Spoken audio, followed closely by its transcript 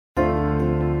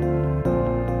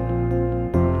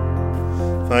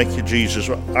Thank you, Jesus.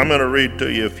 I'm going to read to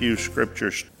you a few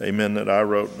scriptures, amen, that I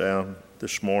wrote down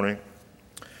this morning.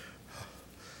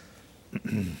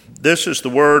 This is the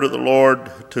word of the Lord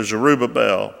to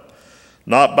Zerubbabel,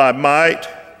 not by might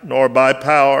nor by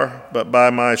power, but by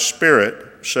my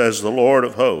spirit, says the Lord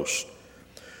of hosts.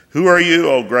 Who are you,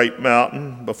 O great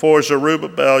mountain? Before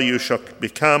Zerubbabel you shall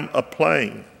become a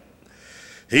plain.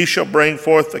 He shall bring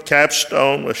forth the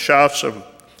capstone with shouts of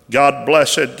God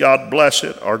bless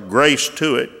it, or grace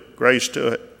to it, grace to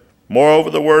it. Moreover,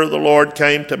 the word of the Lord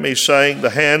came to me, saying,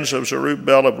 the hands of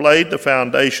Zerubbabel have laid the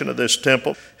foundation of this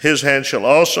temple. His hand shall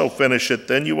also finish it.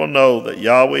 Then you will know that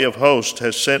Yahweh of hosts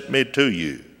has sent me to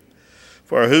you.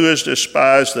 For who has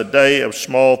despised the day of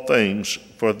small things?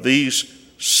 For these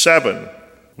 7,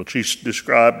 which he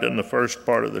described in the first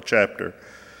part of the chapter,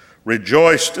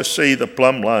 rejoice to see the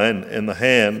plumb line in the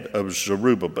hand of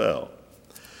Zerubbabel.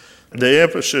 The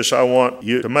emphasis I want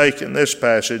you to make in this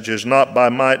passage is not by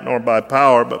might nor by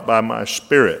power, but by my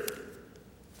spirit.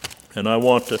 And I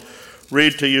want to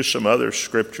read to you some other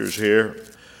scriptures here.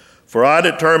 For I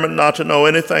determined not to know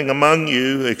anything among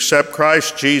you except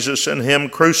Christ Jesus and him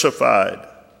crucified.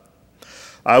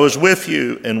 I was with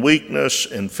you in weakness,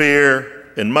 in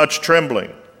fear, in much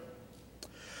trembling.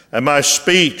 And my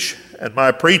speech and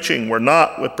my preaching were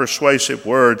not with persuasive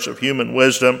words of human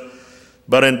wisdom,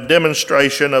 but in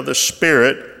demonstration of the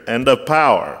Spirit and of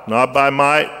power, not by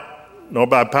might nor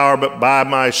by power, but by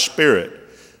my Spirit.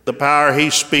 The power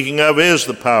he's speaking of is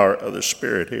the power of the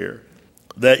Spirit here.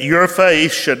 That your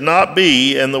faith should not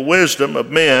be in the wisdom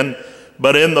of men,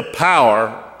 but in the power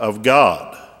of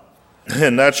God.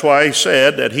 And that's why he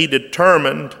said that he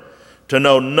determined to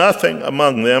know nothing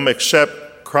among them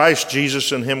except Christ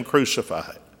Jesus and him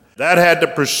crucified. That had to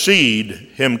precede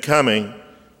him coming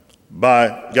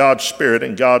by God's Spirit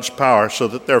and God's power, so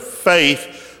that their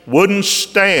faith wouldn't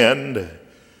stand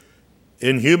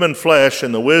in human flesh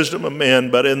and the wisdom of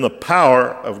men, but in the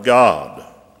power of God.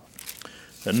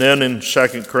 And then in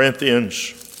 2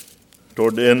 Corinthians,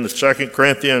 toward the end of 2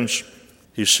 Corinthians,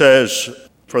 he says,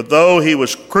 for though he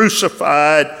was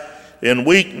crucified in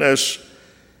weakness,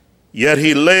 yet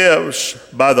he lives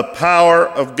by the power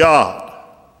of God.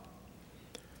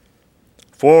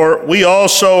 For we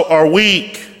also are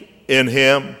weak in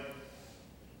him,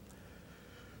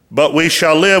 but we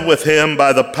shall live with him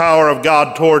by the power of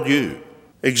God toward you.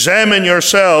 Examine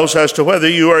yourselves as to whether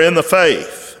you are in the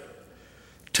faith.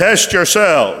 Test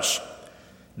yourselves.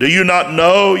 Do you not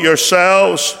know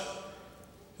yourselves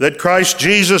that Christ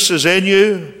Jesus is in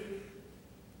you?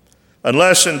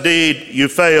 Unless indeed you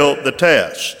fail the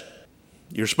test.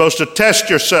 You're supposed to test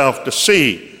yourself to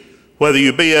see whether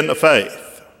you be in the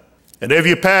faith. And if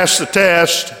you pass the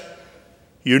test,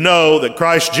 you know that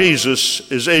Christ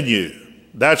Jesus is in you.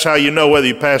 That's how you know whether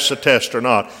you pass the test or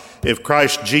not, if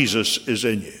Christ Jesus is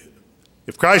in you.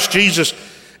 If Christ Jesus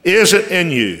isn't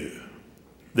in you,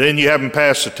 then you haven't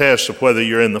passed the test of whether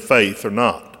you're in the faith or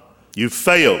not. You've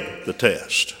failed the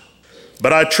test.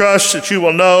 But I trust that you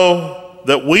will know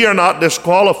that we are not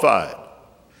disqualified.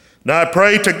 Now I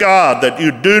pray to God that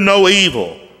you do no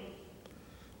evil,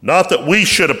 not that we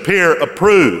should appear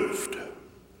approved.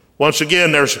 Once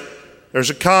again, there's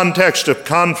a context of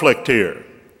conflict here.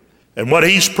 And what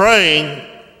he's praying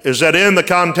is that in the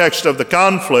context of the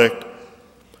conflict,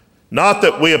 not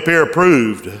that we appear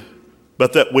approved,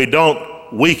 but that we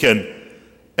don't weaken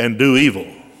and do evil.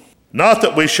 Not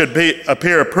that we should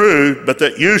appear approved, but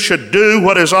that you should do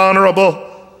what is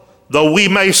honorable, though we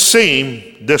may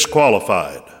seem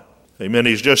disqualified. Amen.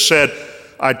 He's just said,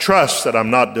 I trust that I'm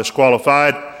not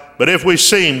disqualified, but if we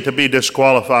seem to be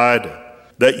disqualified,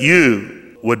 that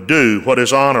you would do what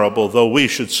is honorable, though we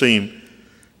should seem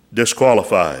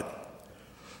disqualified.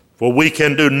 For we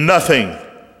can do nothing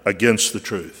against the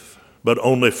truth, but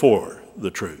only for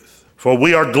the truth. For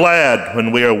we are glad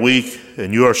when we are weak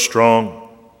and you are strong.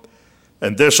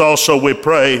 And this also we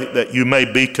pray, that you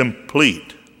may be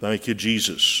complete. Thank you,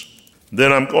 Jesus.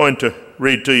 Then I'm going to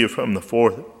read to you from the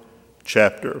 4th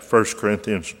chapter of 1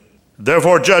 Corinthians.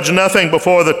 Therefore judge nothing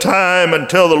before the time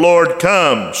until the Lord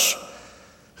comes,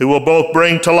 who will both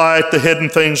bring to light the hidden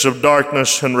things of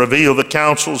darkness and reveal the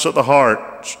counsels of the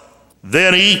hearts.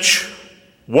 Then each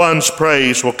one's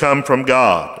praise will come from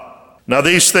God. Now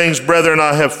these things, brethren,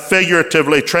 I have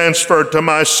figuratively transferred to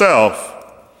myself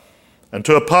and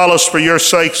to Apollos for your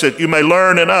sakes, that you may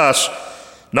learn in us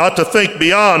not to think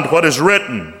beyond what is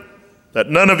written, that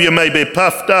none of you may be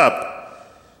puffed up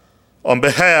on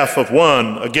behalf of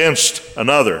one against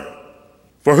another.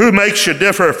 For who makes you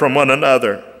differ from one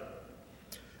another?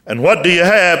 And what do you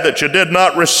have that you did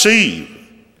not receive?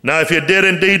 Now, if you did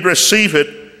indeed receive it,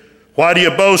 why do you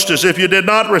boast as if you did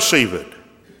not receive it?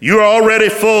 You are already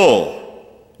full.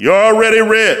 You're already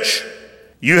rich.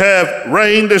 You have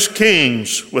reigned as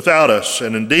kings without us.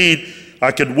 And indeed,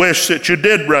 I could wish that you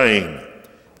did reign,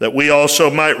 that we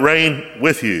also might reign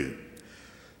with you.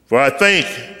 For I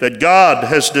think that God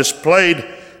has displayed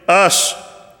us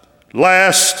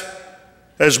last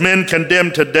as men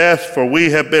condemned to death, for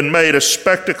we have been made a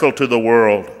spectacle to the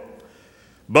world,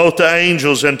 both to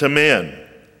angels and to men.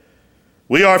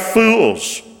 We are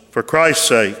fools for Christ's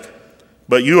sake,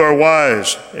 but you are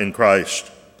wise in Christ.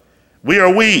 We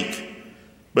are weak,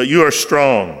 but you are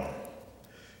strong.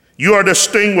 You are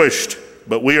distinguished,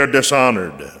 but we are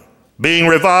dishonored. Being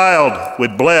reviled, we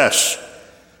bless.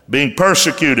 Being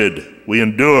persecuted, we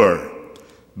endure.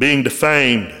 Being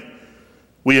defamed,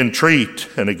 we entreat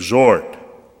and exhort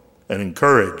and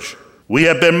encourage. We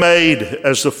have been made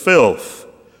as the filth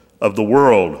of the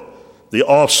world, the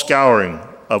offscouring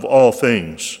of all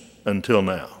things until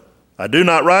now. I do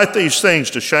not write these things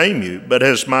to shame you, but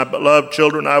as my beloved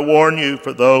children, I warn you,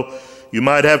 for though you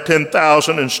might have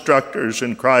 10,000 instructors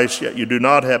in Christ, yet you do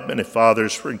not have many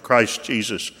fathers, for in Christ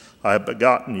Jesus I have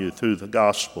begotten you through the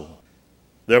gospel.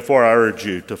 Therefore I urge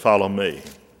you to follow me.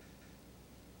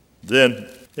 Then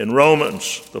in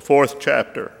Romans, the 4th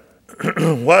chapter,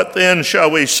 what then shall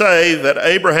we say that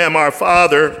Abraham our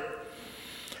father,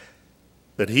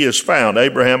 that he is found?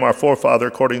 Abraham our forefather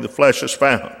according to the flesh is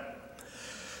found.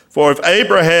 For if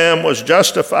Abraham was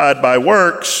justified by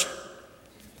works,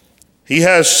 he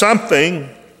has something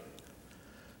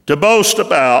to boast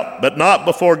about, but not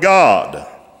before God.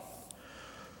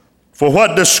 For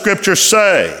what does Scripture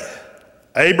say?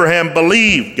 Abraham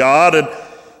believed God, and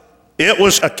it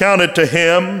was accounted to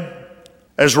him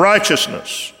as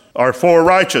righteousness, or for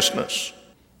righteousness.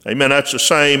 Amen. That's the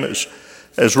same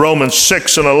as Romans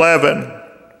 6 and 11,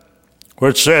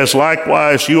 where it says,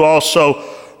 likewise, you also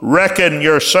reckon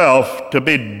yourself to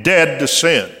be dead to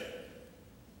sin.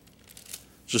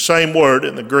 It's the same word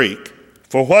in the Greek.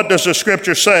 For what does the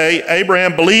Scripture say?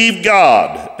 Abraham believed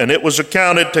God, and it was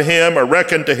accounted to him, or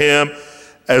reckoned to him,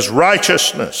 as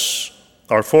righteousness,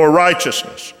 or for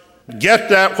righteousness. Get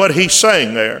that, what he's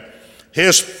saying there.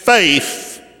 His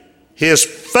faith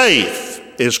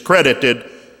is credited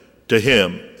to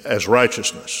him as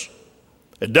righteousness.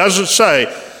 It doesn't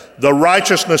say the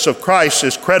righteousness of Christ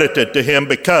is credited to him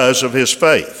because of his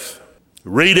faith.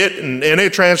 Read it in any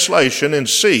translation and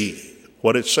see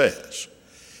what it says.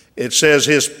 It says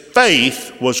his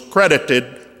faith was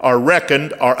credited or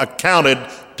reckoned or accounted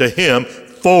to him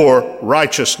for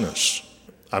righteousness.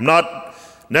 I'm not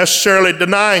necessarily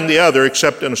denying the other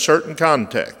except in a certain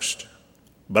context.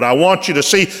 But I want you to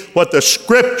see what the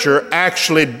Scripture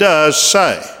actually does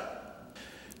say.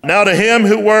 Now to him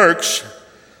who works,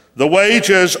 the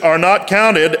wages are not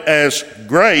counted as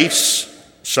grace,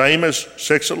 same as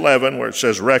 6:11 where it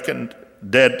says reckoned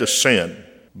dead to sin,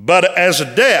 but as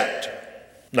a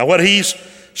debt. Now what he's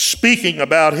speaking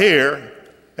about here,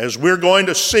 as we're going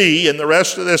to see in the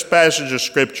rest of this passage of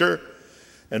Scripture,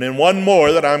 and in one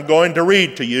more that I'm going to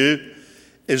read to you,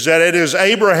 is that it is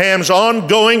Abraham's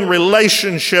ongoing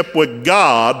relationship with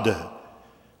God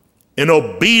in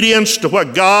obedience to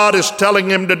what God is telling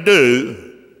him to do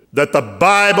that the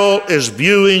Bible is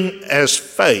viewing as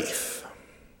faith.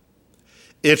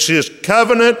 It's his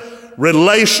covenant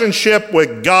relationship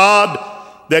with God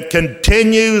that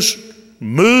continues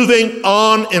moving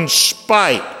on in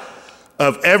spite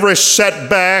of every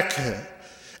setback,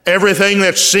 everything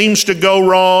that seems to go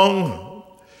wrong,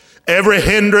 every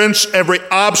hindrance, every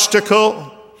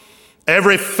obstacle,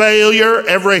 every failure,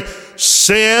 every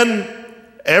sin,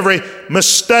 every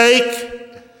mistake.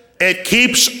 It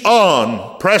keeps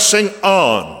on pressing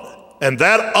on. And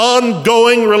that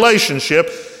ongoing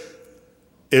relationship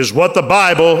is what the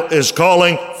Bible is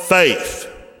calling faith.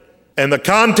 And the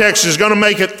context is going to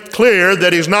make it clear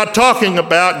that he's not talking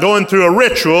about going through a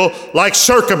ritual like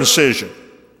circumcision,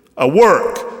 a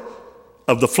work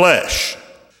of the flesh,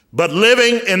 but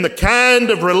living in the kind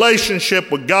of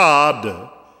relationship with God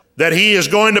that he is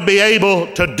going to be able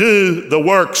to do the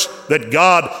works that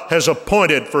God has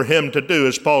appointed for him to do,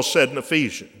 as Paul said in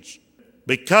Ephesians,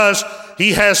 because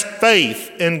he has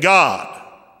faith in God.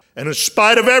 And in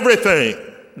spite of everything,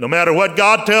 no matter what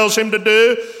God tells him to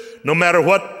do, no matter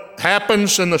what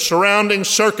happens in the surrounding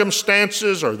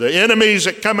circumstances or the enemies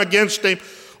that come against him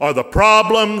or the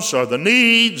problems or the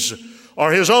needs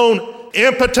or his own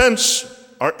impotence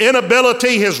or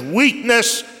inability, his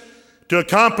weakness to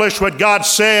accomplish what God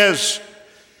says,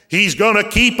 he's going to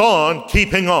keep on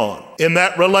keeping on in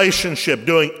that relationship,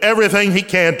 doing everything he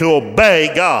can to obey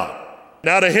God.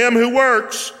 Now to him who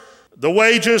works, the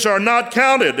wages are not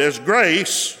counted as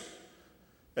grace.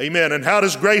 Amen. And how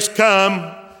does grace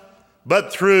come?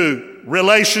 but through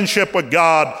relationship with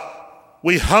God,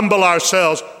 we humble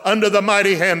ourselves under the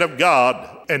mighty hand of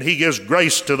God, and he gives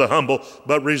grace to the humble,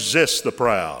 but resists the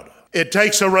proud. It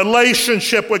takes a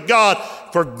relationship with God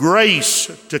for grace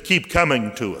to keep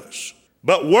coming to us.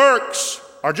 But works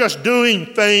are just doing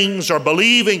things or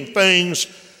believing things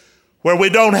where we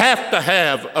don't have to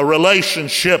have a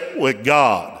relationship with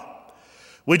God.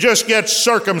 We just get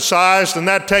circumcised and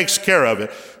that takes care of it.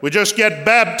 We just get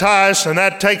baptized and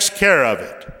that takes care of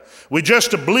it. We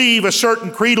just believe a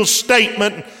certain creedal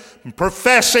statement,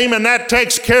 profess him, and that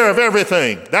takes care of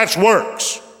everything. That's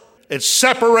works. It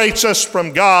separates us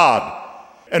from God.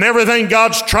 And everything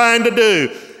God's trying to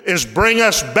do is bring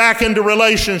us back into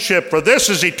relationship. For this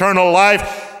is eternal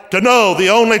life, to know the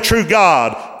only true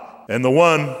God and the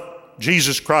one,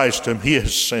 Jesus Christ, whom he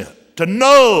has sent. To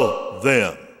know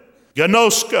them.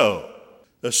 Gnosko,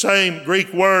 the same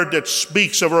Greek word that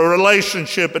speaks of a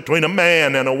relationship between a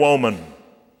man and a woman.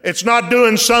 It's not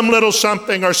doing some little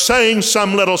something or saying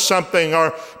some little something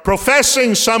or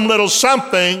professing some little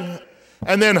something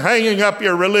and then hanging up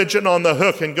your religion on the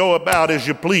hook and go about as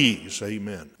you please.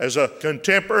 Amen. As a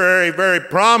contemporary, very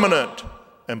prominent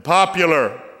and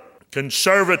popular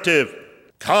conservative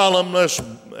columnist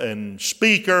and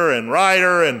speaker and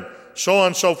writer and so on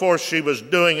and so forth, she was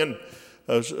doing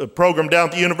a program down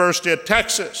at the University of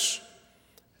Texas.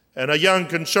 And a young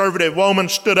conservative woman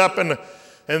stood up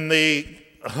in the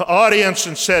audience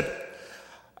and said,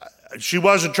 she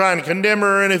wasn't trying to condemn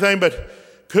her or anything, but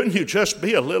couldn't you just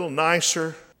be a little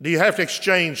nicer? Do you have to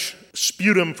exchange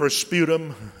sputum for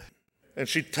sputum? And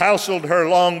she tousled her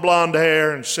long blonde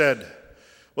hair and said,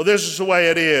 well, this is the way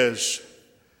it is.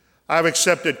 I've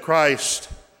accepted Christ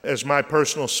as my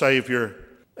personal Savior,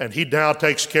 and he now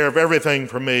takes care of everything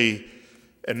for me,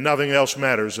 and nothing else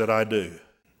matters that I do.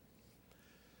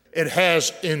 It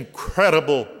has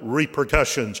incredible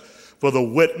repercussions for the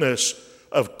witness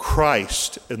of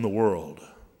Christ in the world.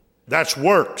 That's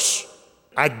works.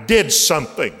 I did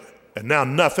something, and now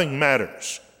nothing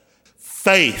matters.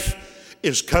 Faith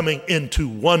is coming into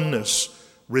oneness,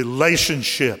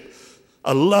 relationship,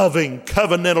 a loving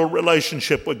covenantal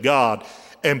relationship with God,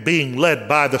 and being led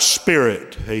by the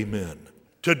Spirit, amen,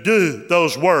 to do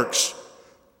those works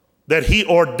that he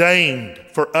ordained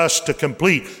for us to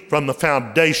complete from the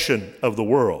foundation of the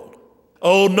world.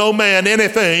 Owe no man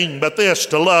anything but this,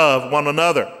 to love one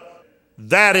another.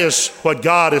 That is what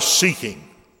God is seeking.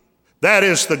 That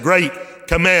is the great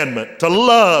commandment, to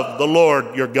love the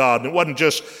Lord your God. And it wasn't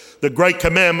just the great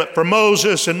commandment for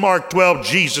Moses. In Mark 12,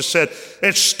 Jesus said,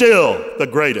 it's still the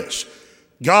greatest.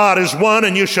 God is one,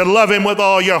 and you should love him with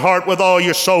all your heart, with all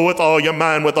your soul, with all your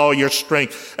mind, with all your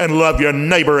strength, and love your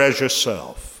neighbor as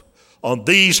yourself. On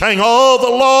these hang all the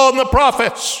law and the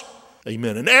prophets.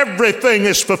 Amen. And everything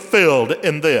is fulfilled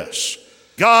in this.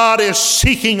 God is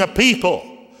seeking a people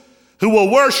who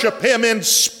will worship him in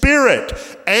spirit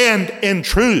and in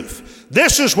truth.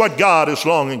 This is what God is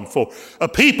longing for. A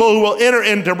people who will enter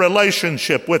into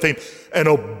relationship with him and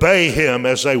obey him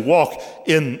as they walk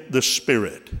in the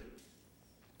Spirit.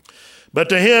 But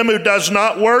to him who does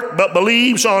not work, but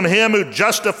believes on him who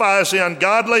justifies the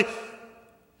ungodly,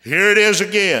 here it is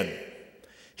again.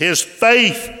 His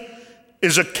faith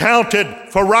is accounted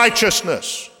for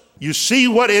righteousness. You see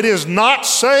what it is not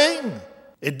saying?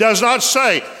 It does not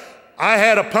say, I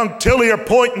had a punctiliar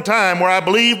point in time where I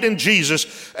believed in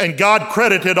Jesus and God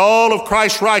credited all of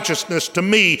Christ's righteousness to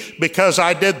me because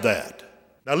I did that.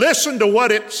 Now listen to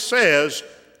what it says,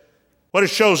 what it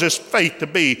shows his faith to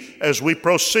be as we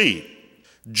proceed.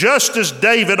 Just as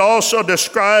David also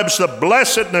describes the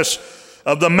blessedness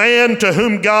of the man to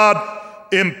whom God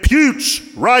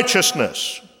imputes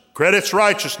righteousness, credits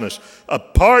righteousness,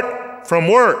 apart from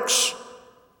works.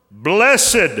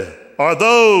 Blessed are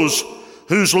those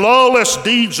whose lawless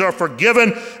deeds are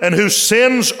forgiven and whose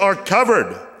sins are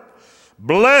covered.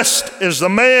 Blessed is the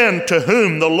man to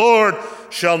whom the Lord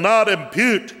shall not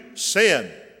impute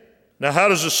sin. Now, how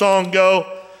does the song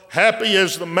go? Happy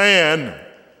is the man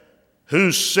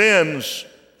whose sins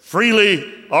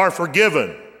freely are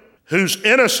forgiven, whose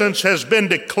innocence has been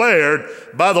declared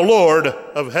by the Lord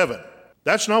of heaven.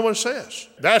 That's not what it says.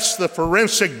 That's the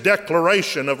forensic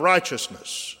declaration of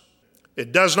righteousness.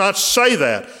 It does not say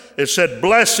that. It said,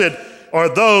 blessed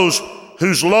are those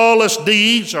whose lawless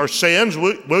deeds or sins,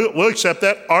 we'll accept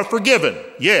that, are forgiven.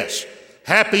 Yes,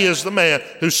 happy is the man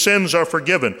whose sins are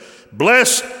forgiven.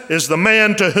 Blessed is the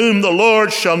man to whom the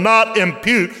Lord shall not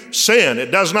impute sin.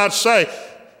 It does not say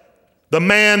the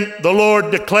man the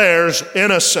Lord declares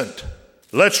innocent.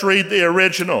 Let's read the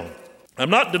original. I'm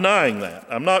not denying that.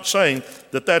 I'm not saying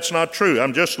that that's not true.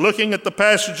 I'm just looking at the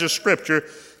passage of Scripture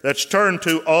that's turned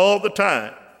to all the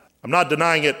time. I'm not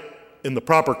denying it in the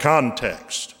proper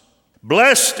context.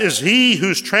 Blessed is he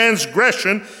whose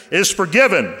transgression is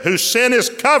forgiven, whose sin is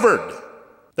covered.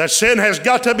 That sin has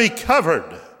got to be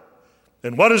covered.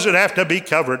 And what does it have to be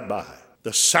covered by?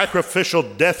 The sacrificial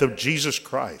death of Jesus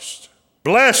Christ.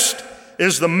 Blessed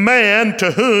is the man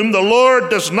to whom the Lord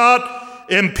does not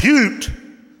impute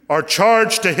or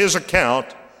charge to his account,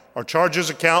 or charge his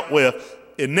account with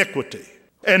iniquity,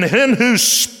 and in whose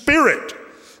spirit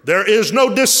there is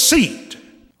no deceit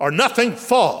or nothing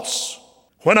false.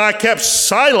 When I kept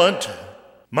silent,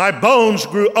 my bones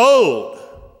grew old.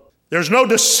 There's no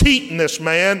deceit in this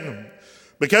man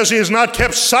because he has not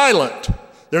kept silent.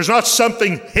 There's not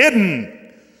something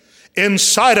hidden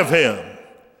inside of him,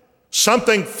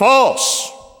 something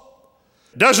false.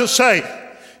 It doesn't say,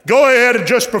 go ahead and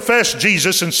just profess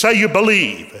Jesus and say you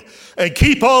believe and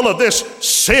keep all of this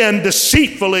sin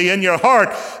deceitfully in your heart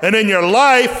and in your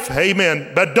life,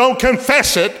 amen, but don't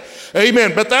confess it,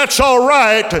 amen, but that's all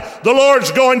right. The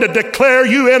Lord's going to declare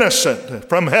you innocent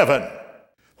from heaven.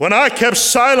 When I kept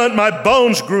silent, my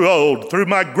bones grew old through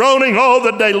my groaning all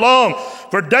the day long.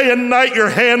 For day and night your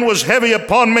hand was heavy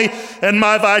upon me, and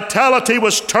my vitality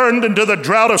was turned into the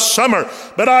drought of summer.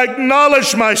 But I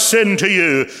acknowledged my sin to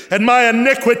you, and my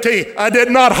iniquity I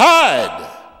did not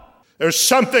hide. There's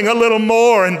something a little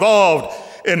more involved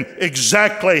in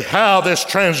exactly how this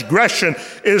transgression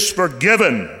is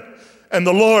forgiven. And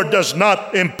the Lord does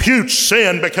not impute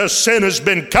sin because sin has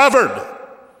been covered.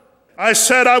 I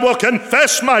said, I will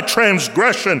confess my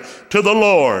transgression to the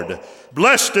Lord.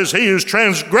 Blessed is he whose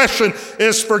transgression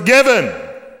is forgiven.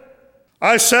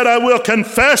 I said, I will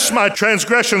confess my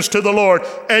transgressions to the Lord,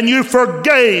 and you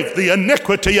forgave the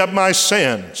iniquity of my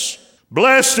sins.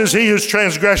 Blessed is he whose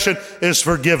transgression is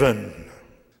forgiven.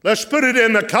 Let's put it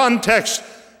in the context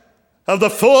of the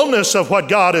fullness of what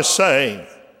God is saying.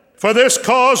 For this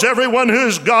cause, everyone who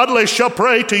is godly shall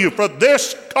pray to you. For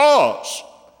this cause.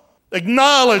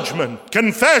 Acknowledgement,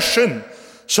 confession,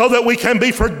 so that we can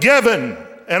be forgiven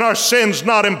and our sins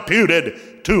not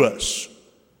imputed to us.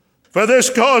 For this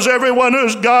cause everyone who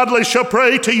is godly shall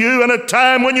pray to you in a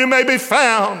time when you may be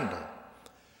found.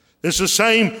 This is the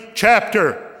same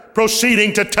chapter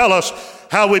proceeding to tell us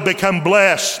how we become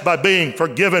blessed by being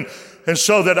forgiven, and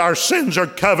so that our sins are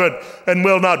covered and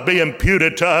will not be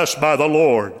imputed to us by the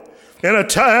Lord. In a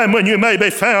time when you may be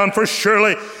found, for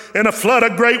surely in a flood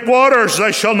of great waters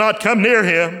they shall not come near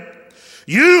him.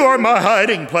 You are my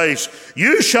hiding place.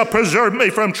 You shall preserve me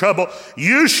from trouble.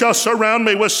 You shall surround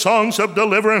me with songs of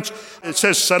deliverance. It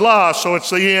says Selah, so it's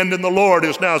the end, and the Lord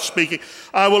is now speaking.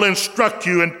 I will instruct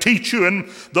you and teach you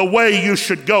in the way you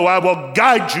should go. I will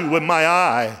guide you with my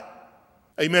eye.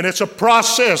 Amen. It's a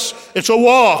process. It's a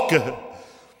walk.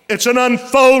 It's an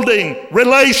unfolding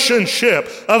relationship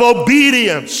of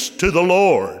obedience to the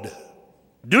Lord.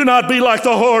 Do not be like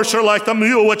the horse or like the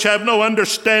mule, which have no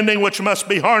understanding, which must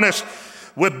be harnessed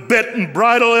with bit and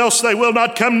bridle, else they will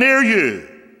not come near you.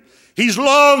 He's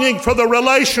longing for the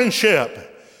relationship.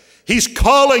 He's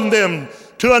calling them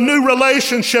to a new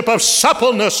relationship of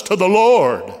suppleness to the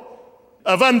Lord,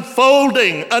 of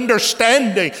unfolding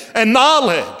understanding and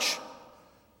knowledge.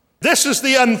 This is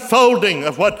the unfolding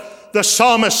of what the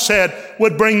psalmist said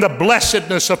would bring the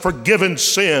blessedness of forgiven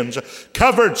sins,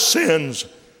 covered sins,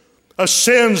 of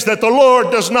sins that the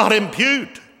Lord does not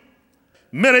impute.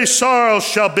 Many sorrows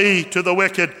shall be to the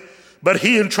wicked, but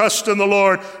he who trusts in the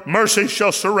Lord, mercy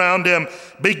shall surround him.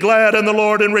 Be glad in the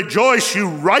Lord and rejoice, you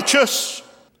righteous,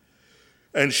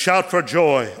 and shout for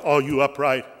joy, all you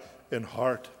upright in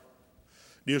heart.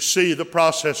 Do you see the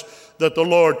process that the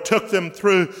Lord took them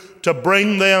through to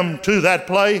bring them to that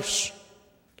place?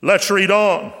 Let's read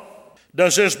on.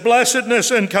 Does his blessedness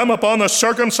then come upon the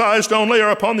circumcised only, or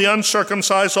upon the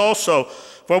uncircumcised also?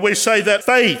 For we say that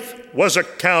faith was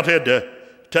accounted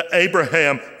to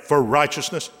Abraham for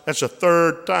righteousness. That's the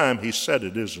third time he said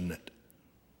it, isn't it?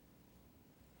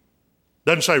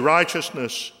 Doesn't say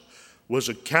righteousness was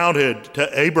accounted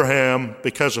to Abraham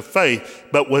because of faith,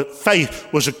 but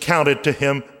faith was accounted to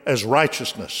him as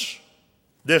righteousness.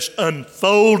 This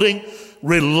unfolding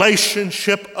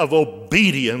relationship of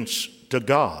obedience to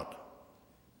God.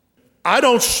 I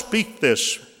don't speak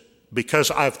this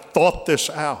because I've thought this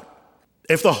out.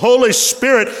 If the Holy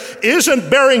Spirit isn't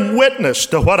bearing witness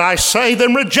to what I say,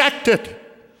 then reject it.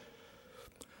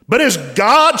 But is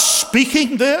God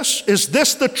speaking this? Is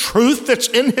this the truth that's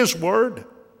in his word?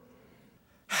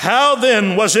 How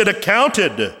then was it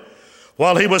accounted?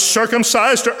 While he was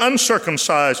circumcised or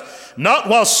uncircumcised? Not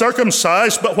while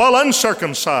circumcised, but while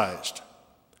uncircumcised.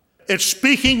 It's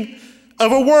speaking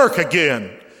of a work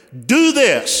again. Do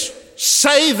this,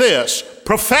 say this,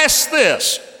 profess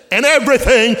this, and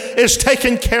everything is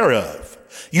taken care of.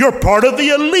 You're part of the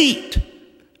elite.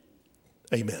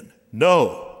 Amen.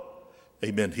 No.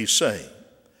 Amen, he's saying.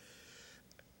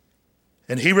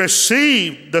 And he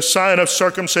received the sign of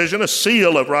circumcision, a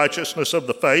seal of righteousness of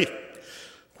the faith,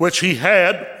 which he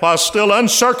had while still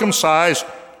uncircumcised,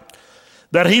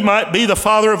 that he might be the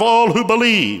father of all who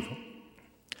believe,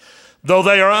 though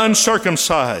they are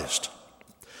uncircumcised,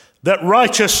 that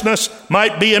righteousness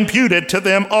might be imputed to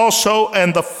them also,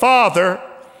 and the father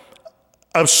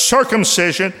of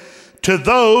circumcision to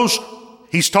those.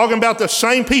 He's talking about the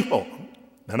same people.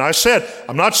 And I said,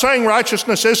 I'm not saying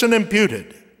righteousness isn't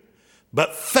imputed,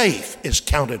 but faith is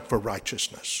counted for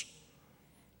righteousness.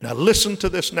 Now listen to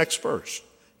this next verse.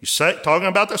 He's talking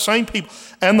about the same people.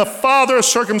 And the father of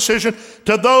circumcision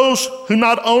to those who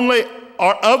not only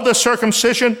are of the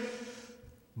circumcision,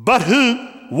 but who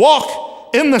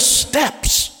walk in the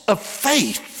steps of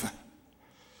faith,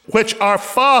 which our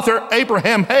father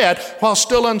Abraham had while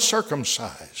still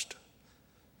uncircumcised.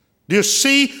 Do you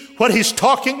see what he's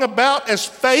talking about as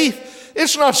faith?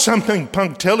 It's not something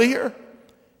punctiliar.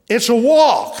 It's a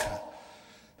walk.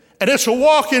 And it's a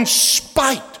walk in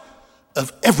spite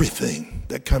of everything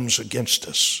that comes against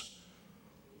us.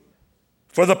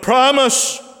 For the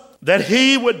promise that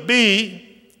he would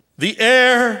be the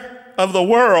heir of the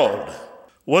world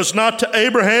was not to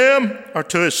Abraham or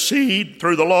to his seed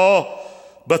through the law,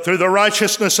 but through the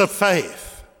righteousness of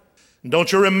faith. And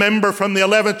don't you remember from the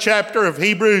 11th chapter of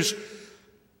Hebrews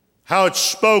how it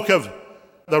spoke of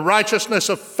the righteousness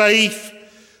of faith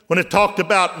when it talked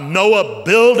about Noah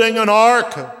building an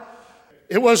ark?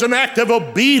 It was an act of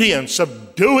obedience,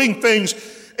 of doing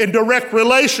things in direct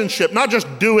relationship, not just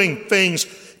doing things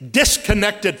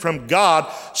disconnected from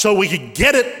God so we could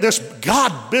get this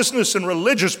God business and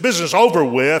religious business over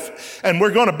with, and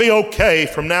we're going to be okay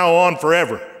from now on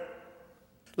forever.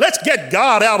 Let's get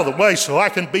God out of the way so I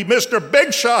can be Mr.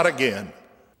 Big Shot again.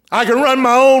 I can run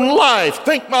my own life,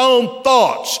 think my own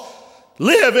thoughts,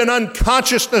 live in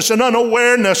unconsciousness and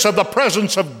unawareness of the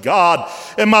presence of God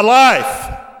in my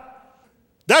life.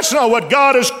 That's not what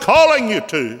God is calling you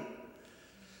to.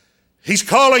 He's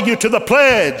calling you to the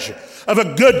pledge of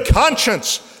a good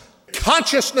conscience,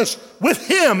 consciousness with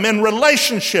Him in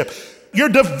relationship. You're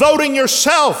devoting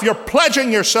yourself, you're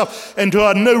pledging yourself into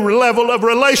a new level of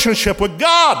relationship with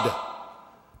God.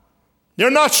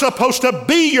 You're not supposed to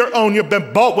be your own. You've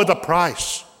been bought with a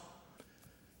price.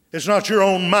 It's not your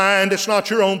own mind. It's not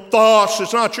your own thoughts.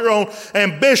 It's not your own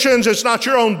ambitions. It's not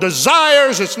your own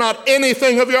desires. It's not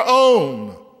anything of your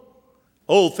own.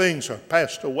 Old things are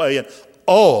passed away and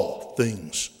all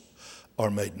things are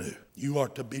made new. You are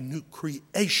to be new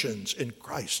creations in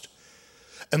Christ.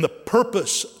 And the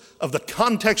purpose of the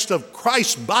context of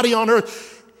Christ's body on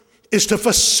earth is to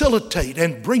facilitate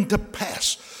and bring to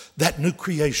pass that new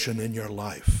creation in your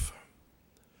life,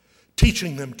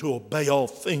 teaching them to obey all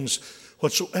things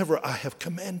whatsoever I have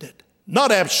commanded.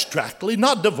 Not abstractly,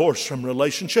 not divorced from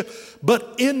relationship,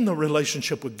 but in the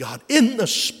relationship with God, in the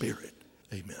Spirit.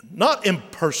 Amen. Not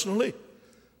impersonally,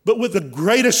 but with the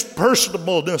greatest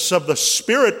personableness of the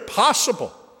Spirit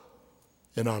possible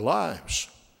in our lives.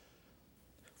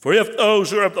 For if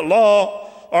those who are of the law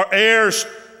are heirs,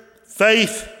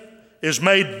 faith is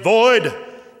made void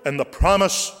and the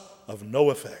promise of no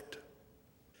effect.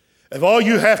 If all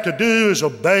you have to do is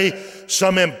obey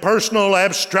some impersonal,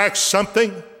 abstract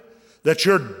something that's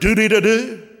your duty to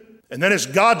do, and then it's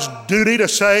God's duty to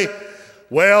say,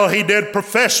 well, he did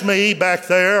profess me back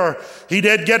there, or he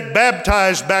did get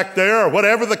baptized back there, or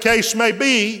whatever the case may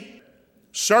be,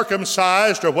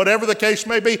 circumcised, or whatever the case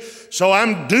may be, so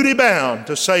I'm duty bound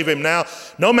to save him now,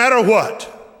 no matter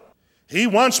what. He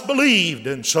once believed,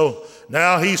 and so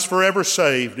now he's forever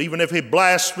saved, even if he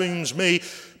blasphemes me,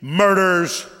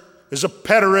 murders, is a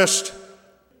pederast,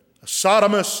 a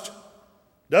sodomist.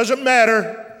 Doesn't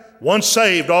matter. Once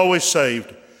saved, always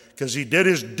saved, because he did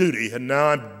his duty, and now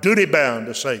I'm duty bound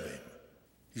to save him.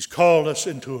 He's called us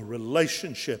into a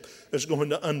relationship that's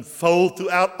going to unfold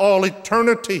throughout all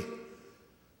eternity.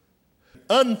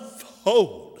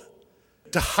 Unfold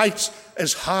to heights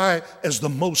as high as the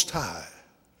Most High,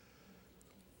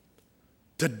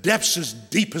 to depths as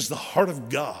deep as the heart of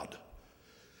God.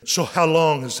 So how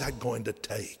long is that going to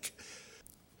take?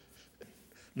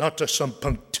 Not to some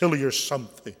punctiliar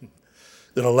something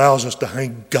that allows us to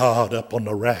hang God up on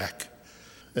the rack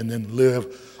and then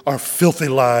live our filthy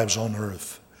lives on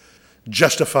earth,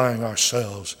 justifying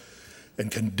ourselves and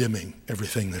condemning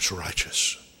everything that's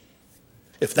righteous.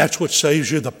 If that's what saves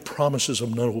you, the promise is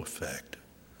of no effect.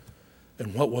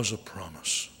 And what was a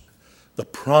promise? The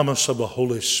promise of the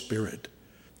Holy Spirit.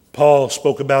 Paul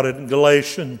spoke about it in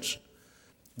Galatians.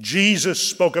 Jesus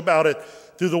spoke about it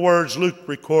through the words Luke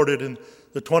recorded in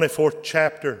the 24th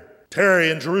chapter.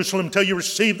 Tarry in Jerusalem till you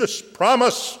receive this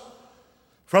promise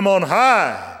from on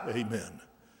high. Amen.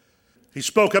 He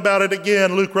spoke about it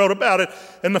again. Luke wrote about it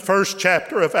in the first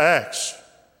chapter of Acts.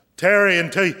 Tarry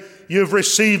until you've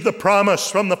received the promise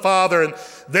from the Father. And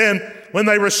then when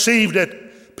they received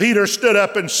it, Peter stood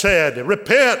up and said,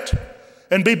 repent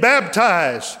and be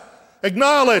baptized.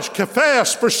 Acknowledge,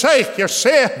 confess, forsake your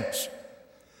sins.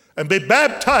 And be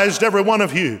baptized, every one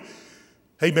of you.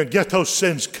 Amen. Get those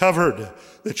sins covered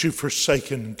that you've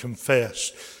forsaken and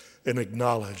confessed and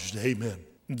acknowledged. Amen.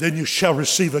 And then you shall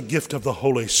receive a gift of the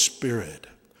Holy Spirit.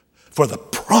 For the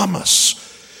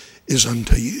promise is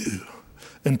unto you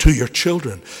and to your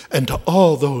children and to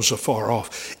all those afar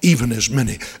off, even as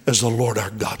many as the Lord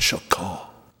our God shall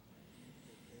call.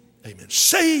 Amen.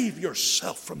 Save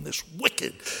yourself from this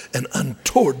wicked and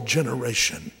untoward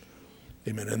generation.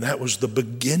 Amen. And that was the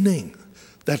beginning.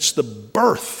 That's the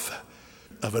birth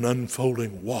of an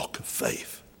unfolding walk of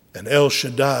faith. And El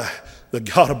Shaddai, the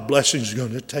God of blessings, is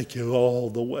going to take you all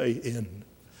the way in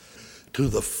to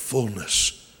the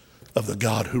fullness of the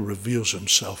God who reveals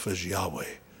himself as Yahweh.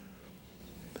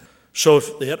 So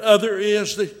if that other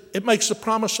is, it makes the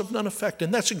promise of none effect.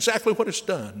 And that's exactly what it's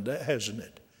done, hasn't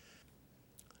it?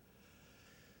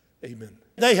 Amen.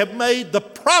 They have made the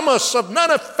promise of none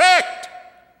effect.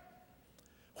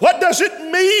 What does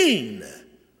it mean,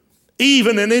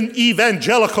 even in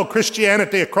evangelical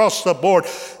Christianity across the board,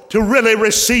 to really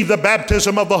receive the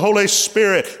baptism of the Holy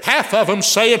Spirit? Half of them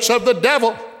say it's of the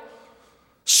devil.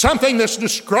 Something that's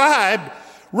described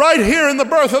right here in the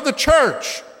birth of the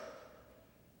church.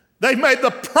 They've made the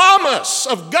promise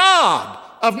of God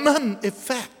of none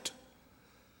effect.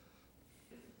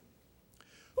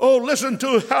 Oh, listen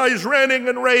to how he's ranting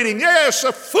and raving. Yes,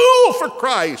 a fool for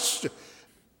Christ.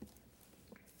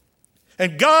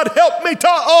 And God help me to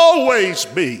always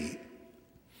be.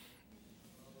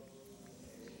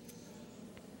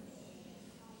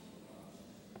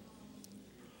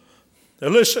 Now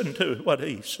listen to what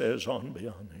he says on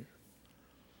beyond here.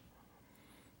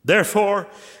 Therefore,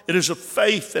 it is of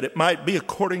faith that it might be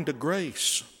according to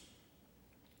grace,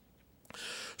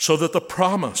 so that the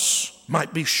promise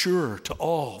might be sure to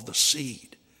all the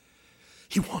seed.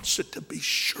 He wants it to be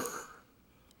sure.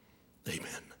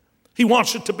 Amen. He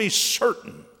wants it to be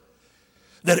certain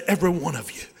that every one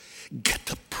of you get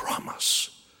the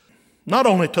promise. Not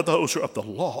only to those who are of the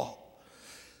law,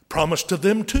 promise to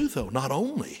them too, though, not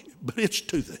only, but it's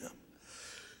to them.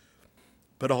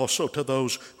 But also to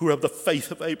those who are of the faith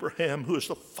of Abraham, who is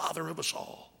the father of us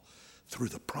all, through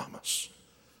the promise.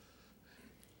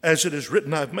 As it is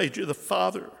written, I've made you a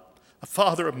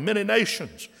father of many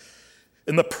nations,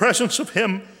 in the presence of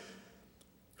him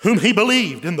whom he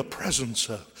believed, in the presence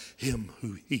of him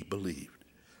who he believed.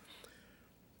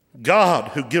 God,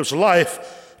 who gives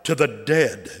life to the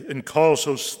dead and calls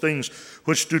those things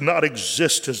which do not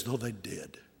exist as though they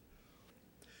did.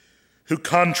 Who,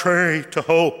 contrary to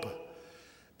hope,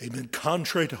 amen,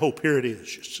 contrary to hope, here it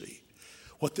is, you see,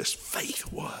 what this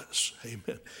faith was,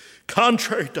 amen.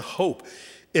 Contrary to hope,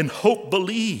 in hope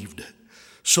believed,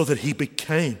 so that he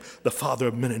became the father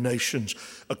of many nations,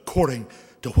 according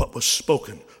to what was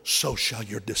spoken, so shall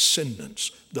your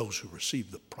descendants, those who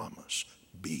receive the promise,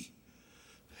 be.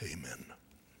 Amen.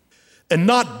 And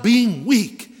not being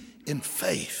weak in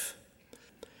faith,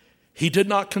 he did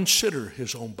not consider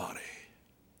his own body.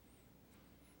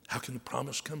 How can the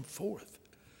promise come forth?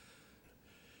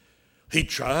 He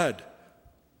tried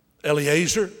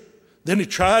Eliezer, then he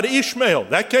tried Ishmael.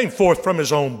 That came forth from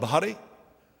his own body.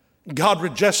 God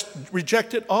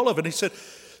rejected all of it. He said,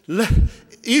 let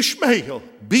Ishmael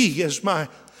be as my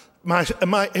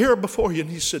heir before you. And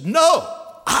he said, no,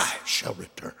 I shall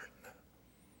return.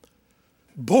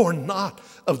 Born not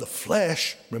of the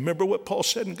flesh, remember what Paul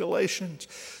said in Galatians,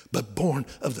 but born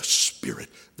of the Spirit,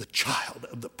 the child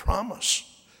of the promise.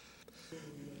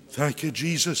 Thank you,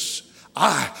 Jesus.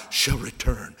 I shall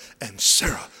return, and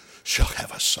Sarah shall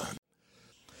have a son.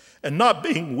 And not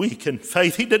being weak in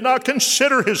faith, he did not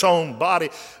consider his own body,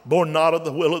 born not of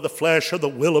the will of the flesh or the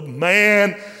will of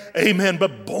man, amen,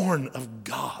 but born of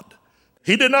God.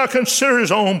 He did not consider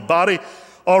his own body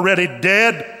already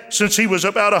dead since he was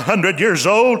about 100 years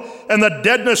old, and the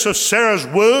deadness of Sarah's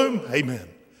womb, amen.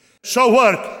 So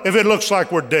what if it looks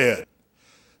like we're dead?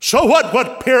 So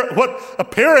what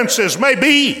appearances may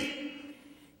be?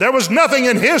 There was nothing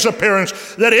in his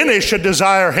appearance that any should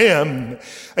desire him.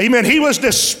 Amen. He was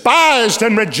despised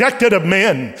and rejected of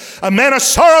men, a man of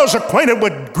sorrows, acquainted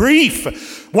with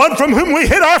grief, one from whom we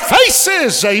hid our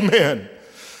faces. Amen.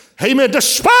 Amen.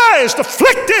 Despised,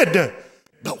 afflicted.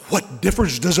 But what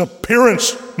difference does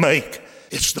appearance make?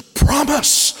 It's the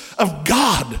promise of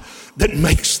God that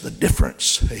makes the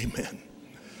difference. Amen.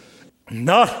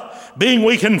 Not being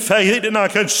weak in faith, he did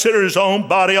not consider his own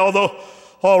body, although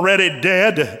already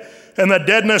dead, and the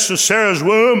deadness of Sarah's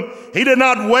womb. He did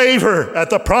not waver at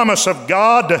the promise of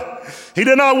God. He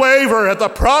did not waver at the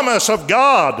promise of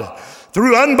God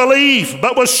through unbelief,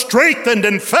 but was strengthened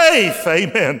in faith.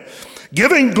 Amen.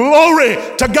 Giving glory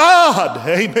to God.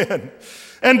 Amen.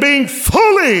 And being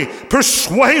fully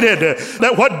persuaded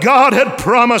that what God had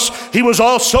promised, he was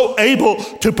also able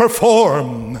to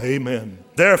perform. Amen.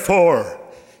 Therefore,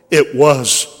 it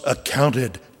was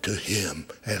accounted to him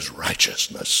as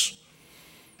righteousness.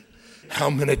 How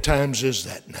many times is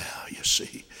that now, you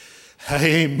see?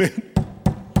 Amen.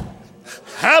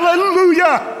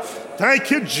 Hallelujah.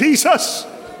 Thank you, Jesus.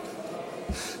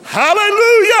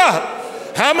 Hallelujah.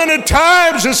 How many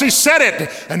times has he said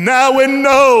it? And now we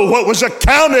know what was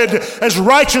accounted as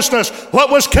righteousness,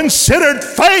 what was considered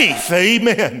faith.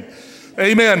 Amen.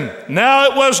 Amen.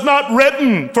 Now it was not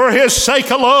written for his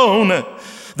sake alone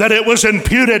that it was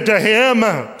imputed to him,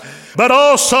 but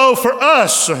also for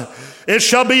us. It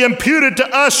shall be imputed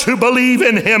to us who believe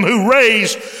in him who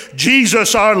raised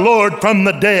Jesus our Lord from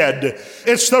the dead.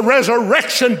 It's the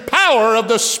resurrection power of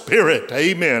the Spirit.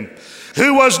 Amen.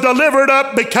 Who was delivered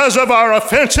up because of our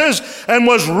offenses and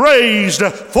was raised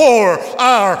for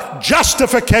our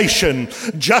justification,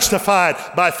 justified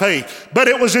by faith. But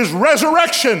it was his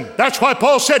resurrection. That's why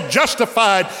Paul said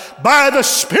justified by the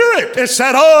Spirit. It's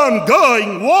that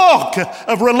ongoing walk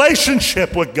of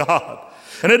relationship with God.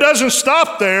 And it doesn't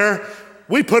stop there.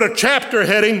 We put a chapter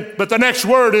heading, but the next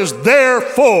word is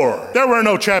therefore. There were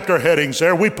no chapter headings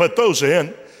there. We put those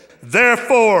in.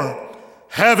 Therefore,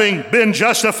 having been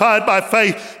justified by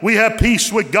faith, we have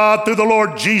peace with God through the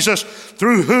Lord Jesus,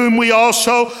 through whom we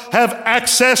also have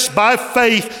access by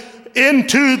faith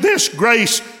into this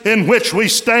grace in which we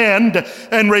stand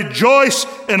and rejoice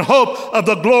in hope of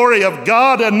the glory of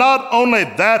God. And not only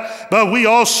that, but we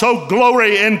also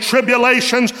glory in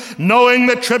tribulations, knowing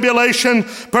that tribulation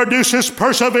produces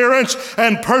perseverance,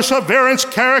 and perseverance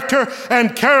character,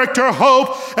 and character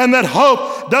hope, and that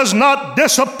hope does not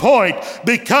disappoint,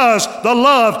 because the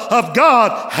love of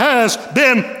God has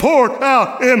been poured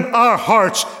out in our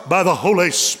hearts by the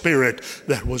Holy Spirit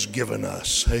that was given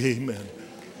us. Amen.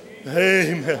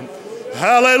 Amen.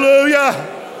 Hallelujah.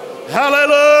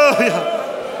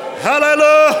 Hallelujah.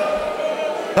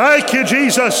 Hallelujah. Thank you,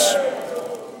 Jesus.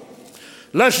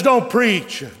 Let's don't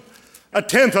preach a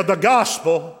tenth of the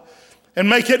gospel and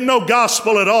make it no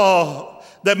gospel at all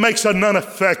that makes a none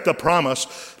effect the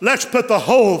promise. Let's put the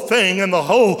whole thing in the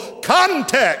whole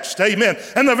context. Amen.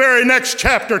 And the very next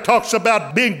chapter talks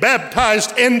about being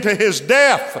baptized into his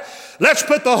death. Let's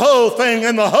put the whole thing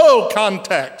in the whole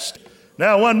context.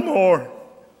 Now, one more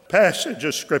passage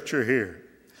of scripture here.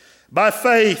 By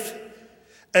faith,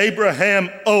 Abraham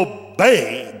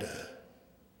obeyed.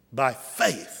 By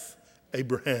faith,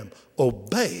 Abraham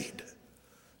obeyed.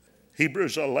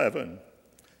 Hebrews 11,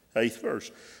 8th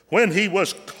verse. When he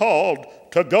was called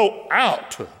to go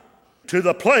out to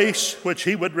the place which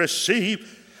he would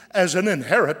receive as an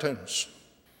inheritance.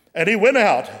 And he went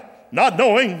out, not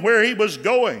knowing where he was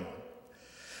going.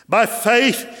 By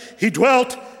faith, he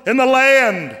dwelt in the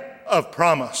land of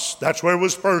promise. That's where it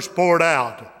was first poured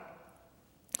out.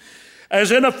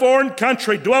 As in a foreign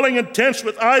country, dwelling in tents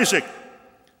with Isaac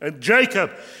and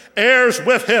Jacob, heirs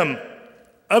with him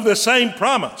of the same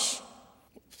promise.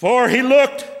 For he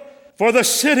looked for the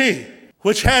city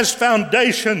which has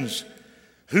foundations,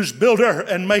 whose builder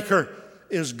and maker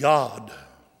is God.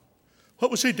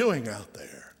 What was he doing out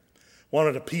there?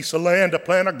 Wanted a piece of land to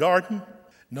plant a garden?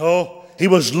 No, he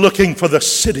was looking for the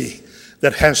city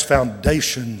that has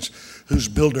foundations, whose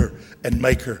builder and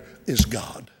maker is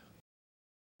God.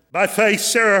 By faith,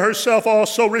 Sarah herself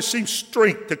also received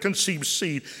strength to conceive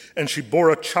seed, and she bore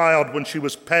a child when she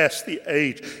was past the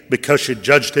age, because she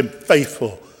judged him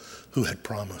faithful who had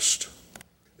promised.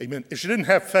 Amen. If she didn't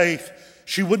have faith,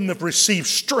 she wouldn't have received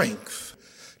strength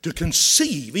to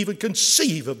conceive, even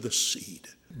conceive of the seed.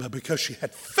 But because she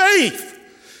had faith,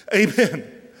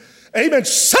 amen. Amen.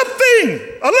 Something,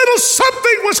 a little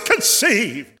something was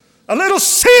conceived. A little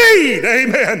seed,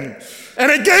 amen.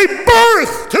 And it gave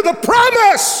birth to the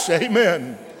promise,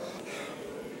 amen.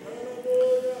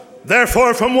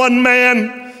 Therefore, from one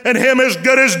man, and him as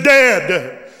good as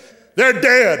dead. They're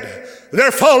dead.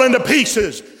 They're falling to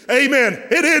pieces. Amen.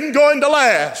 It isn't going to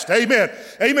last. Amen.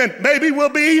 Amen. Maybe we'll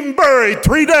be even buried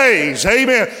 3 days.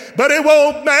 Amen. But it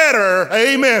won't matter.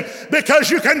 Amen. Because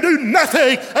you can do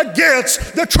nothing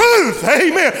against the truth.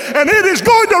 Amen. And it is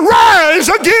going to rise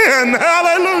again.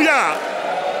 Hallelujah.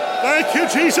 Thank you,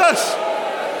 Jesus.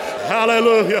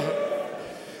 Hallelujah.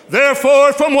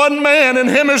 Therefore, from one man, and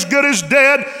him as good as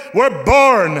dead, were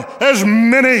born as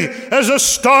many as the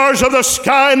stars of the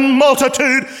sky, in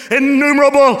multitude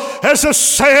innumerable as the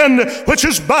sand which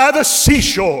is by the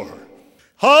seashore.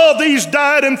 All these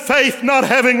died in faith, not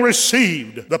having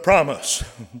received the promise,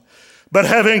 but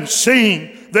having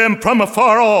seen them from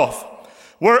afar off,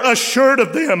 were assured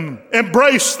of them,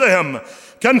 embraced them,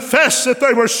 confessed that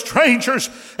they were strangers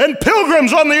and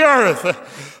pilgrims on the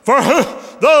earth. For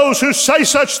those who say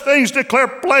such things declare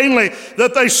plainly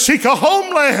that they seek a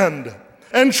homeland.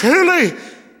 And truly,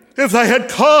 if they had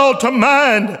called to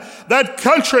mind that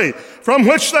country from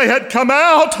which they had come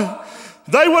out,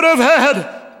 they would have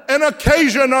had an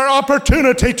occasion or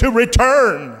opportunity to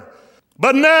return.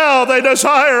 But now they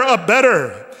desire a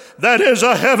better, that is,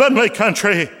 a heavenly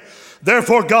country.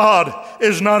 Therefore God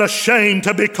is not ashamed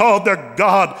to be called their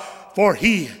God, for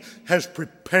he has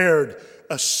prepared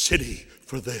a city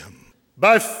for them.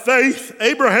 By faith,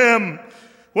 Abraham,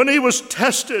 when he was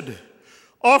tested,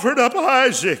 offered up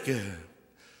Isaac,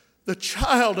 the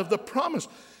child of the promise.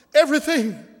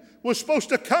 Everything was supposed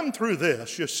to come through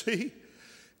this, you see.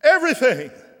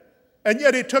 Everything. And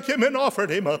yet he took him and offered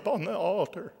him up on the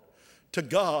altar to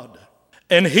God.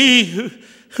 And he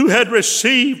who had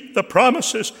received the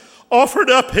promises offered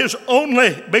up his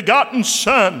only begotten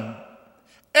son.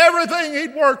 Everything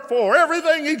he'd worked for,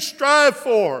 everything he'd strived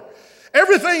for,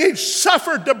 everything he'd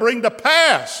suffered to bring to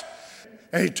pass.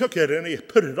 And he took it and he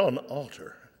put it on the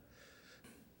altar.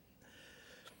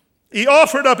 He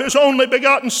offered up his only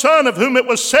begotten son, of whom it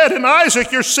was said, in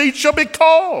Isaac your seed shall be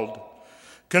called,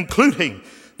 concluding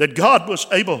that God was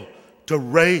able to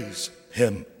raise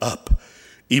him up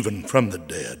even from the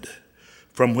dead,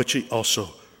 from which he also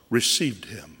received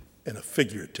him in a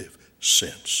figurative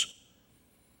sense.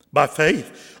 By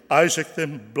faith, Isaac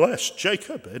then blessed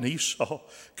Jacob and Esau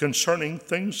concerning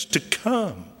things to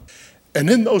come. And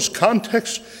in those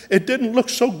contexts, it didn't look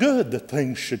so good that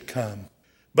things should come.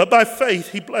 But by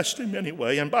faith, he blessed him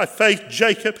anyway. And by faith,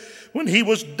 Jacob, when he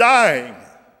was dying,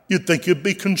 you'd think you'd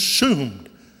be consumed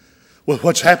with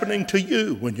what's happening to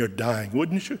you when you're dying,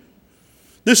 wouldn't you?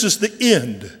 This is the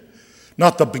end,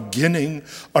 not the beginning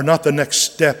or not the next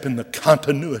step in the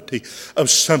continuity of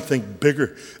something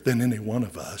bigger than any one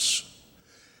of us.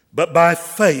 But by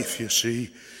faith, you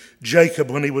see, Jacob,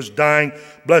 when he was dying,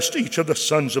 blessed each of the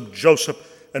sons of Joseph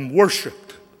and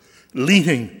worshiped,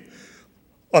 leaning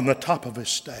on the top of his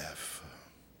staff.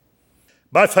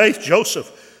 By faith,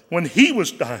 Joseph, when he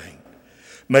was dying,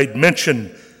 made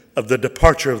mention of the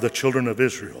departure of the children of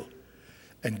Israel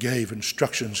and gave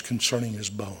instructions concerning his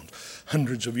bones.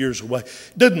 Hundreds of years away.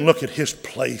 Didn't look at his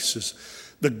place as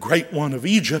the great one of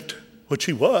Egypt, which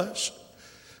he was.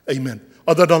 Amen.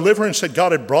 Or the deliverance that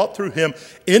God had brought through him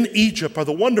in Egypt, or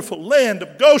the wonderful land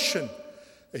of Goshen.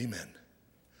 Amen.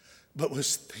 But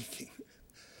was thinking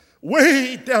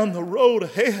way down the road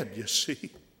ahead, you see.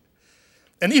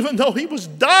 And even though he was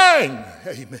dying,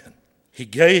 amen, he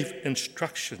gave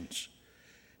instructions.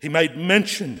 He made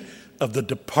mention of the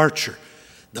departure.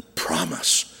 The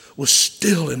promise was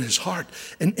still in his heart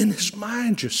and in his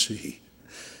mind, you see.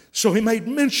 So he made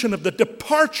mention of the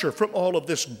departure from all of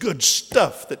this good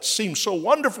stuff that seems so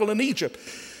wonderful in Egypt.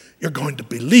 You're going to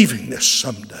be leaving this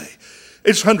someday.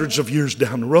 It's hundreds of years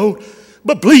down the road.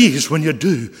 But please, when you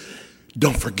do,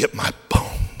 don't forget my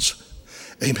bones.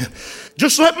 Amen.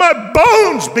 Just let my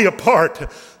bones be a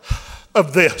part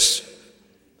of this.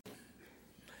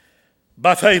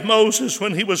 By faith, Moses,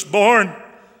 when he was born,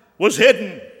 was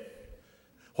hidden.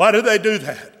 Why did they do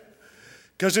that?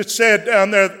 Because it said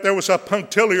down there was a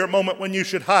punctiliar moment when you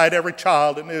should hide every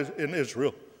child in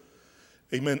Israel.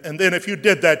 Amen. And then if you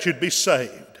did that, you'd be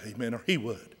saved. Amen. Or he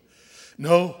would.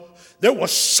 No, there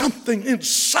was something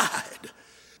inside.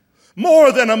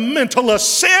 More than a mental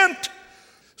assent.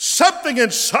 Something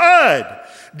inside.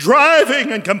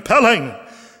 Driving and compelling.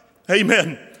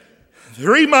 Amen.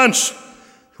 3 months.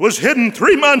 Was hidden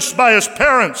 3 months by his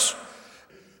parents.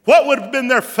 What would have been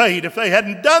their fate if they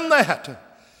hadn't done that?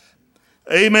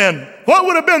 Amen. What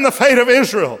would have been the fate of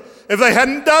Israel if they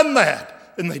hadn't done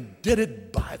that? And they did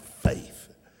it by faith.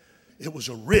 It was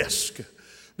a risk.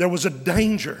 There was a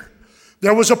danger.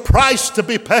 There was a price to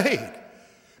be paid.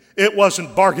 It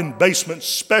wasn't bargain basement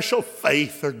special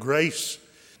faith or grace.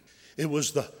 It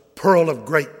was the pearl of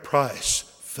great price,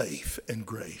 faith and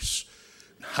grace.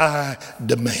 High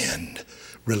demand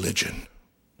religion.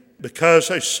 Because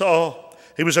they saw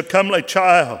he was a comely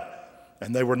child,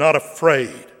 and they were not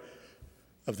afraid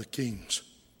of the king's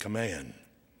command.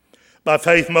 By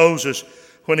faith, Moses,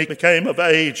 when he became of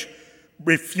age,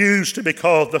 refused to be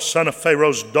called the son of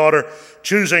Pharaoh's daughter,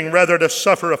 choosing rather to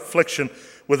suffer affliction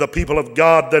with the people of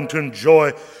God than to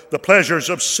enjoy the pleasures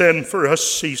of sin for a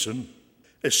season,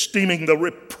 esteeming the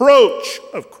reproach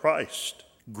of Christ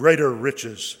greater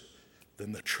riches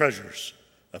than the treasures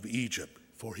of Egypt,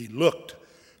 for he looked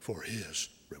for his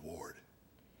reward.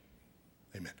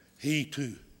 Amen. He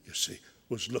too, you see,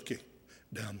 was looking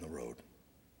down the road.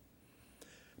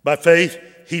 By faith,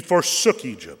 he forsook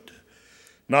Egypt,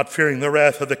 not fearing the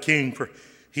wrath of the king, for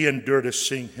he endured as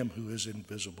seeing him who is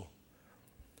invisible.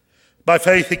 By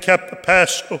faith, he kept the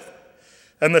Passover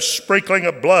and the sprinkling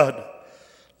of blood,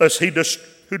 lest he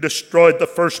who destroyed the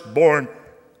firstborn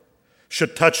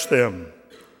should touch them.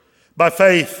 By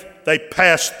faith, they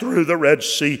passed through the Red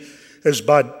Sea as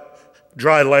by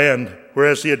dry land,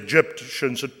 whereas the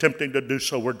Egyptians attempting to do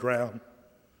so were drowned.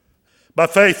 By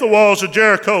faith, the walls of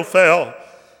Jericho fell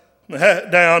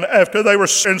down after they were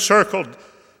encircled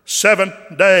 7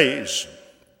 days.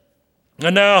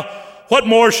 And now, what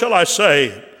more shall I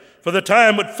say? For the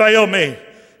time would fail me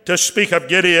to speak of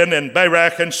Gideon and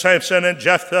Barak and Samson and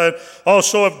Jephthah,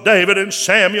 also of David and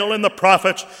Samuel and the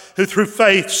prophets, who through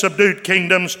faith subdued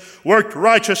kingdoms, worked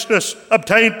righteousness,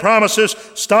 obtained promises,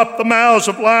 stopped the mouths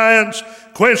of lions,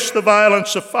 quenched the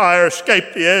violence of fire,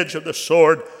 escaped the edge of the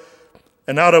sword,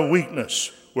 and out of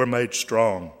weakness were made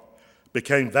strong,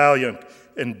 became valiant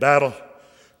in battle,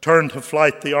 turned to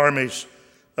flight the armies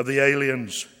of the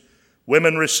aliens.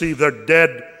 Women received their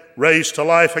dead raised to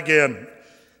life again.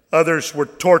 Others were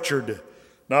tortured,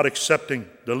 not accepting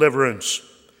deliverance,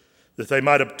 that they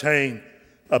might obtain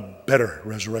a better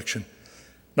resurrection,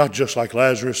 not just like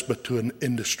Lazarus, but to an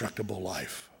indestructible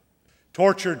life.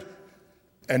 Tortured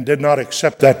and did not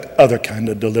accept that other kind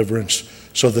of deliverance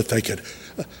so that they could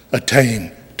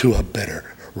attain to a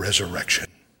better resurrection.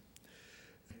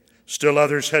 Still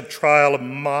others had trial of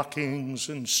mockings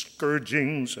and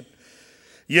scourgings, and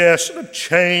yes, and of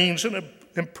chains and of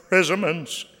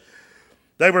imprisonments.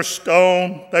 They were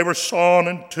stoned, they were sawn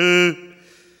in two,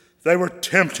 they were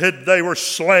tempted, they were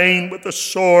slain with the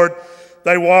sword,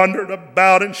 they wandered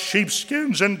about in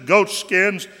sheepskins and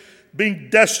goatskins, being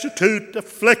destitute,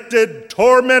 afflicted,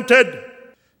 tormented,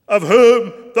 of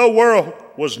whom the world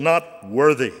was not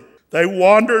worthy. They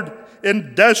wandered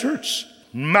in deserts,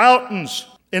 mountains,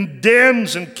 in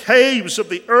dens and caves of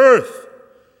the earth.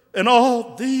 And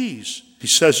all these, he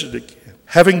says it again,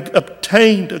 having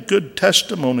obtained a good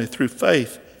testimony through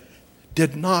faith,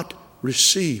 did not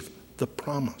receive the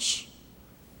promise.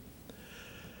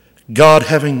 God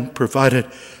having provided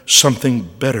something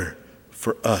better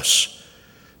for us,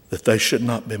 that they should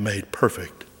not be made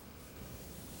perfect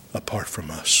apart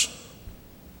from us.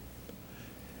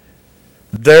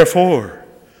 Therefore,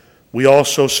 we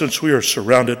also, since we are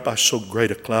surrounded by so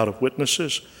great a cloud of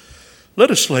witnesses,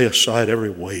 let us lay aside every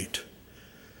weight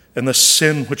and the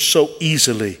sin which so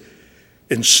easily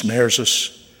ensnares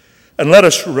us, and let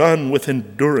us run with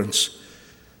endurance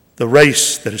the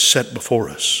race that is set before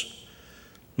us,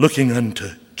 looking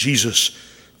unto Jesus,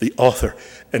 the author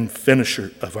and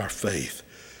finisher of our faith,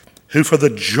 who for the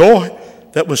joy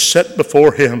that was set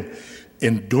before him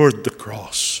endured the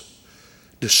cross,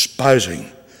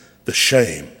 despising the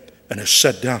shame, and is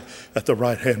set down at the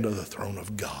right hand of the throne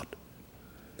of God.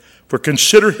 For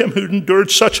consider him who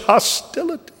endured such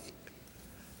hostility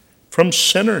from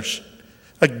sinners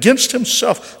against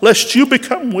himself, lest you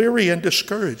become weary and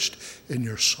discouraged in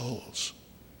your souls.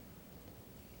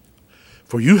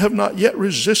 For you have not yet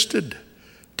resisted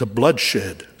to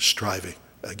bloodshed, striving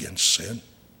against sin.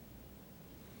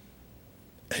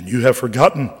 And you have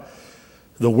forgotten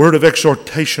the word of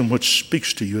exhortation which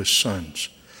speaks to you as sons.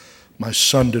 My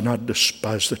son, do not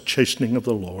despise the chastening of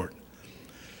the Lord,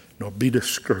 nor be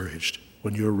discouraged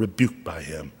when you are rebuked by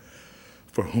him.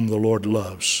 For whom the Lord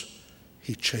loves,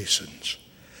 he chastens,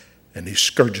 and he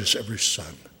scourges every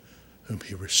son whom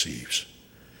he receives.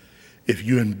 If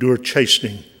you endure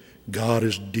chastening, God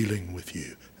is dealing with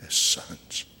you as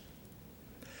sons.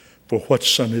 For what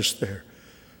son is there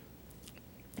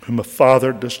whom a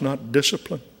father does not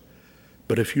discipline?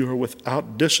 But if you are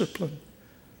without discipline,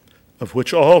 of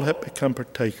which all have become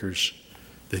partakers,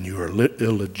 then you are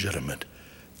illegitimate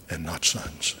and not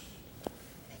sons.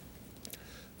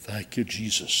 Thank you,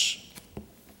 Jesus.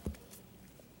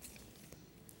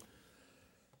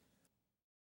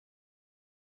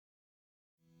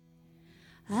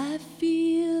 I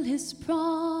feel his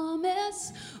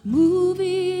promise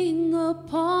moving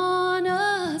upon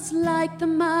us like the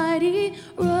mighty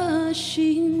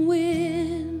rushing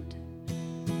wind.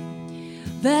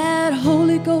 That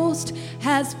Holy Ghost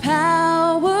has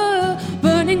power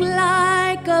burning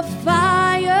like a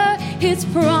fire. His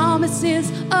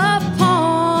promises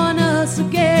upon us us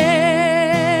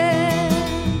again.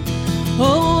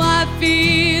 Oh, I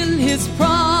feel His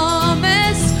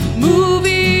promise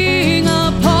moving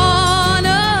upon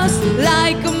us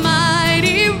like a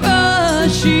mighty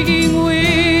rushing wind.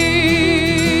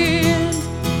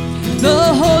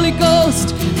 The Holy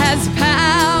Ghost has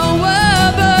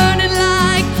power, burning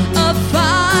like a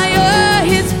fire.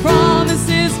 His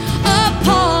promises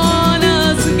upon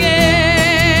us again.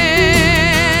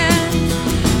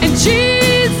 And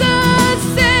Jesus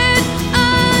said,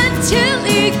 until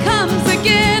He comes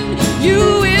again, you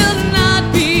will not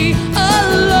be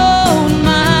alone,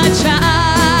 my child.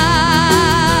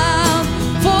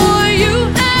 For you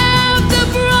have the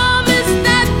promise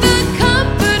that the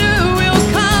Comforter will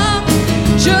come.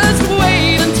 Just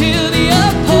wait until the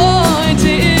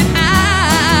appointed hour.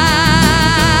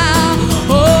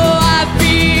 Oh, I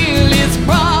feel His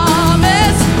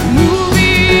promise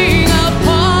moving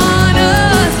upon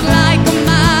us like a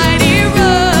mighty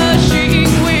rushing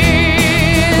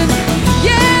wind.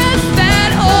 Yes,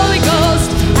 that Holy Ghost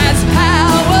has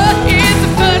power. It's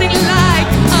burning like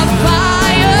a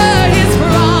fire. His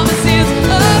promises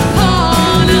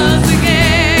upon us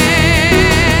again.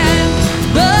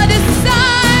 The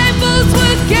disciples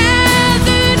were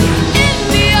gathered in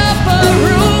the upper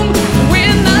room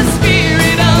when the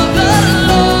Spirit of the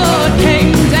Lord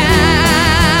came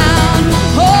down.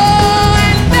 Oh,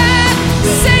 and that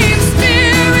same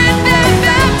Spirit that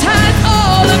baptized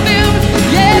all of them,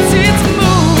 yes, it's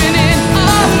moving in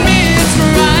our midst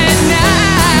right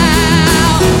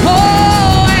now.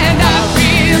 Oh, and I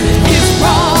feel His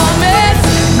promise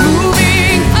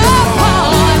moving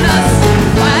upon us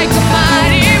like a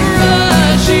mighty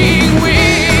rushing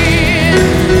wind.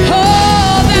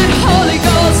 Oh, that Holy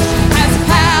Ghost has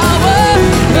power,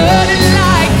 burning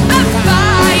like a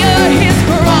fire. His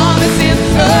promises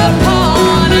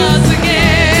upon us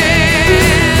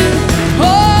again.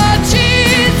 Oh,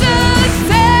 Jesus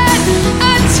said,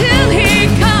 until He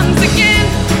comes again,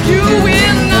 you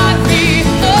will not be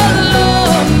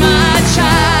alone, my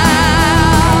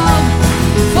child.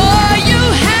 For you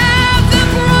have the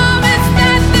promise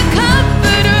that the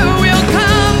Comforter will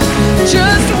come.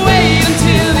 Just wait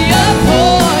until the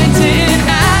appointed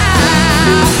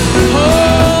hour.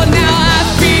 Oh, now I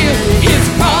feel His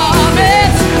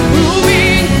promise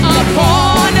moving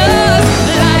upon us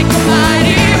like a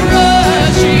mighty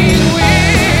rushing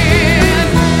wind.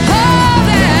 Oh,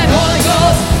 that Holy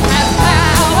Ghost has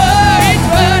power. It's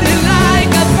burning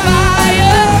like a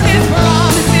fire. His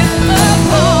promises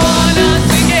upon us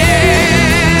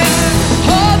again.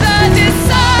 Oh, the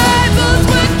disciples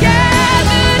were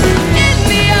gathered in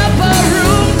the upper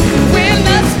room when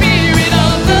the Spirit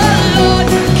of the Lord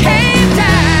came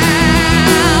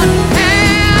down.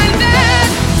 And that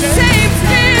same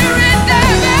Spirit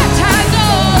that baptized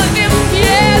all of them,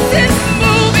 yes, it's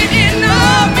moving in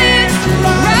our midst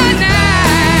right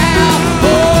now.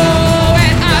 Oh,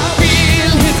 and I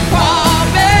feel His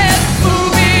promise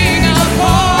moving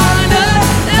upon us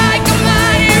like a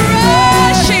mighty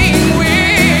rushing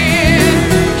wind.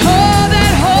 Oh,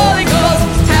 that Holy Ghost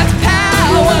has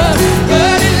power,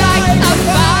 burning like a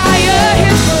fire.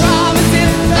 His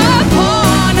promises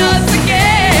upon us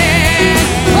again.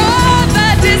 Oh, the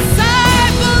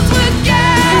disciples were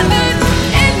gathered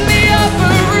in the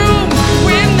upper room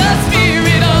when the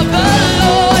Spirit of the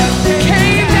Lord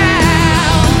came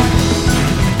down.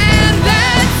 And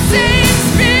that same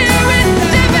Spirit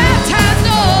that baptized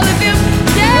all of them,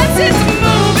 yes, it's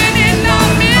moving in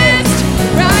our midst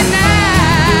right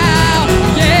now.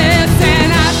 Yes,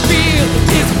 and I feel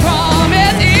His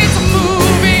promise, it's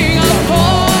moving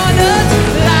upon us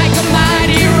like a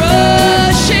mighty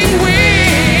rushing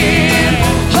wind.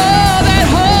 Oh, that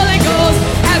Holy Ghost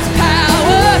has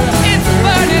power, it's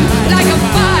burning like a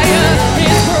fire.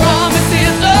 His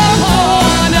promises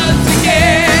upon us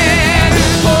again.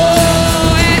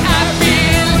 Oh, and I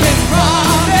feel His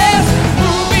promise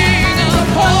moving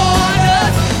upon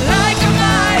us like a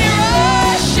mighty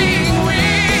rushing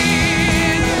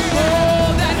wind.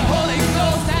 Oh, that Holy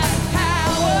Ghost has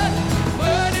power,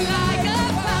 burning like a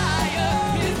fire.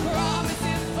 His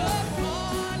promises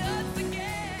upon us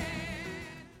again.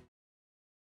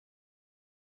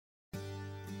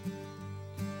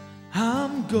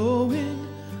 I'm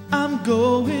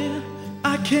going,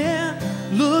 I can't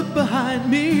look behind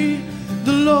me.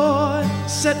 The Lord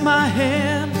set my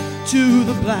hand to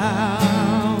the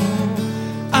plow.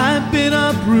 I've been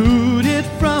uprooted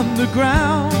from the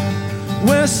ground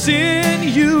where sin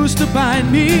used to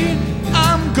bind me.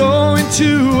 I'm going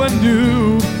to a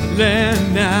new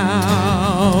land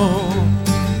now.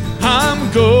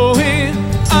 I'm going,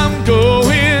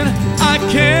 I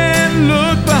can't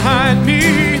look behind me.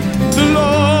 The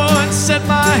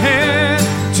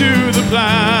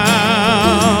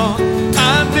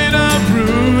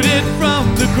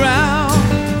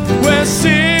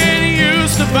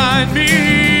find me,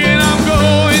 and I'm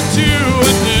going to